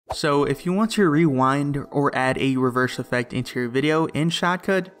So if you want to rewind or add a reverse effect into your video in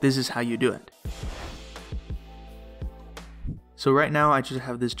Shotcut, this is how you do it. So right now I just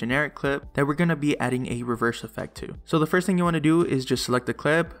have this generic clip that we're going to be adding a reverse effect to. So the first thing you want to do is just select the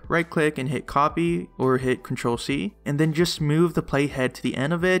clip, right click and hit copy or hit Ctrl C, and then just move the playhead to the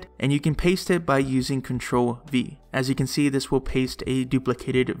end of it, and you can paste it by using Ctrl V. As you can see, this will paste a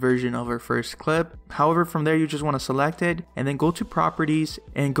duplicated version of our first clip. However, from there you just want to select it and then go to properties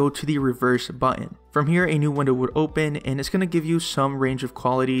and go to the reverse button. From here a new window would open and it's going to give you some range of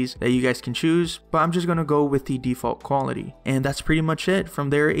qualities that you guys can choose, but I'm just going to go with the default quality. And that's pretty much it. From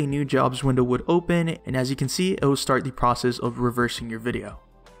there a new jobs window would open, and as you can see it will start the process of reversing your video.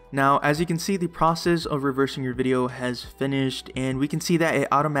 Now, as you can see, the process of reversing your video has finished, and we can see that it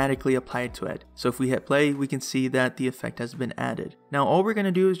automatically applied to it. So if we hit play, we can see that the effect has been added. Now, all we're going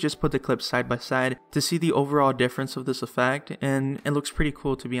to do is just put the clips side by side to see the overall difference of this effect, and it looks pretty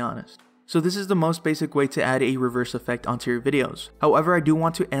cool, to be honest. So this is the most basic way to add a reverse effect onto your videos. However, I do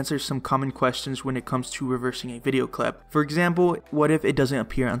want to answer some common questions when it comes to reversing a video clip. For example, what if it doesn't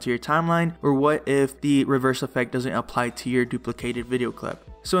appear onto your timeline, or what if the reverse effect doesn't apply to your duplicated video clip?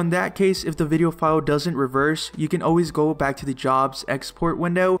 So in that case, if the video file doesn't reverse, you can always go back to the jobs export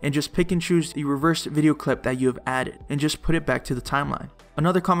window and just pick and choose the reversed video clip that you have added and just put it back to the timeline.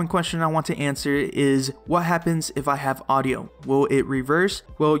 Another common question I want to answer is, what happens if I have audio? Will it reverse?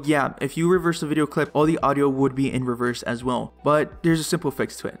 Well, yeah, if you reverse the video clip, all the audio would be in reverse as well, but there's a simple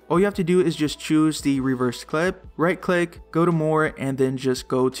fix to it. All you have to do is just choose the reversed clip, right click, go to more, and then just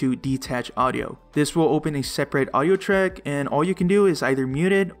go to detach audio. This will open a separate audio track, and all you can do is either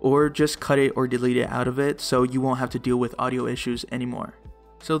mute it or just cut it or delete it out of it, so you won't have to deal with audio issues anymore.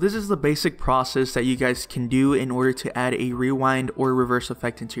 So this is the basic process that you guys can do in order to add a rewind or reverse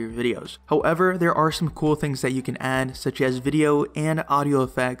effect into your videos. However, there are some cool things that you can add, such as video and audio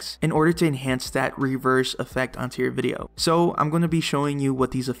effects, in order to enhance that reverse effect onto your video. So I'm going to be showing you what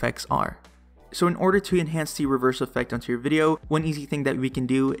these effects are. So in order to enhance the reverse effect onto your video, one easy thing that we can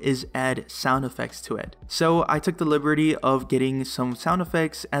do is add sound effects to it. So I took the liberty of getting some sound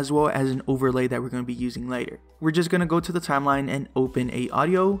effects as well as an overlay that we're going to be using later. We're just going to go to the timeline and open a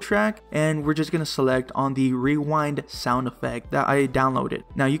audio track, and we're just going to select on the rewind sound effect that I downloaded.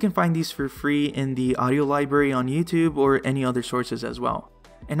 Now you can find these for free in the audio library on YouTube or any other sources as well.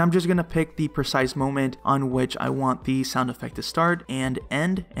 And I'm just going to pick the precise moment on which I want the sound effect to start and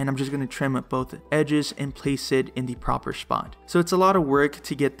end, and I'm just going to trim both edges and place it in the proper spot. So it's a lot of work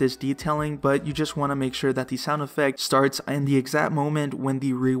to get this detailing, but you just want to make sure that the sound effect starts in the exact moment when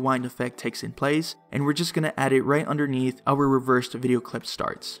the rewind effect takes in place, and we're just going to add it right underneath our reversed video clip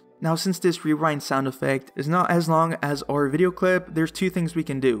starts. Now, since this rewind sound effect is not as long as our video clip, there's two things we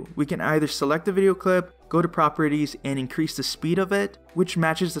can do. We can either select the video clip, go to properties, and increase the speed of it, which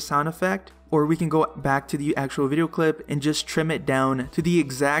matches the sound effect, or we can go back to the actual video clip and just trim it down to the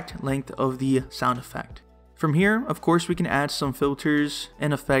exact length of the sound effect. From here, of course, we can add some filters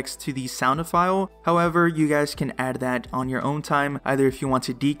and effects to the sound file. However, you guys can add that on your own time, either if you want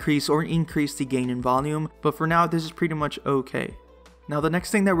to decrease or increase the gain and volume, but for now, this is pretty much okay. Now the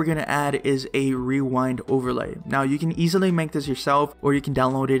next thing that we're going to add is a rewind overlay. Now you can easily make this yourself, or you can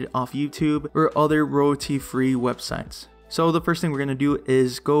download it off YouTube or other royalty-free websites. So the first thing we're going to do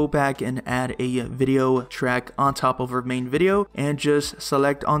is go back and add a video track on top of our main video and just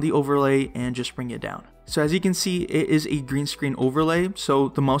select on the overlay and just bring it down. So as you can see, it is a green screen overlay. So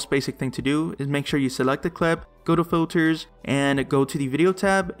the most basic thing to do is make sure you select the clip, go to filters, and go to the video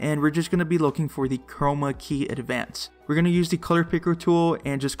tab, and we're just going to be looking for the chroma key advance. We're going to use the color picker tool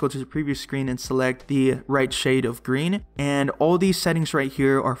and just go to the previous screen and select the right shade of green, and all these settings right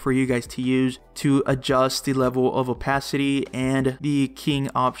here are for you guys to use to adjust the level of opacity and the keying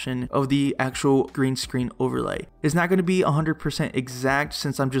option of the actual green screen overlay. It's not going to be 100% exact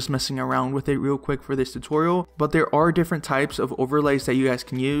since I'm just messing around with it real quick for this tutorial, but there are different types of overlays that you guys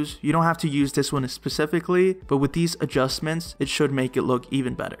can use. You don't have to use this one specifically, but with these adjustments, it should make it look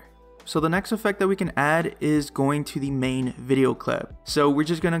even better. So the next effect that we can add is going to the main video clip. So we're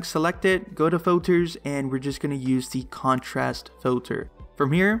just going to select it, go to filters, and we're just going to use the contrast filter.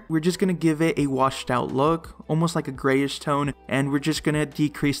 From here, we're just going to give it a washed out look, almost like a grayish tone, and we're just going to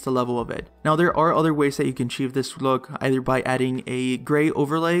decrease the level of it. Now there are other ways that you can achieve this look, either by adding a gray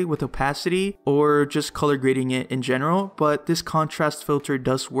overlay with opacity or just color grading it in general, but this contrast filter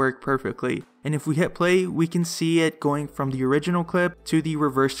does work perfectly. And if we hit play, we can see it going from the original clip to the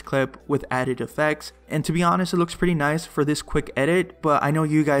reversed clip with added effects. And to be honest, it looks pretty nice for this quick edit, but I know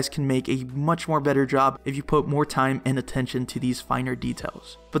you guys can make a much more better job if you put more time and attention to these finer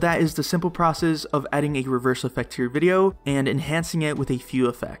details. But that is the simple process of adding a reverse effect to your video and enhancing it with a few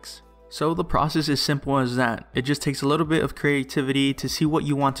effects. So the process is simple as that. It just takes a little bit of creativity to see what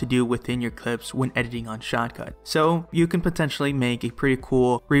you want to do within your clips when editing on Shotcut. So you can potentially make a pretty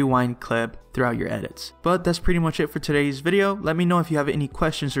cool rewind clip throughout your edits. But that's pretty much it for today's video. Let me know if you have any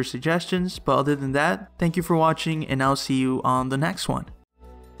questions or suggestions. But other than that, thank you for watching and I'll see you on the next one.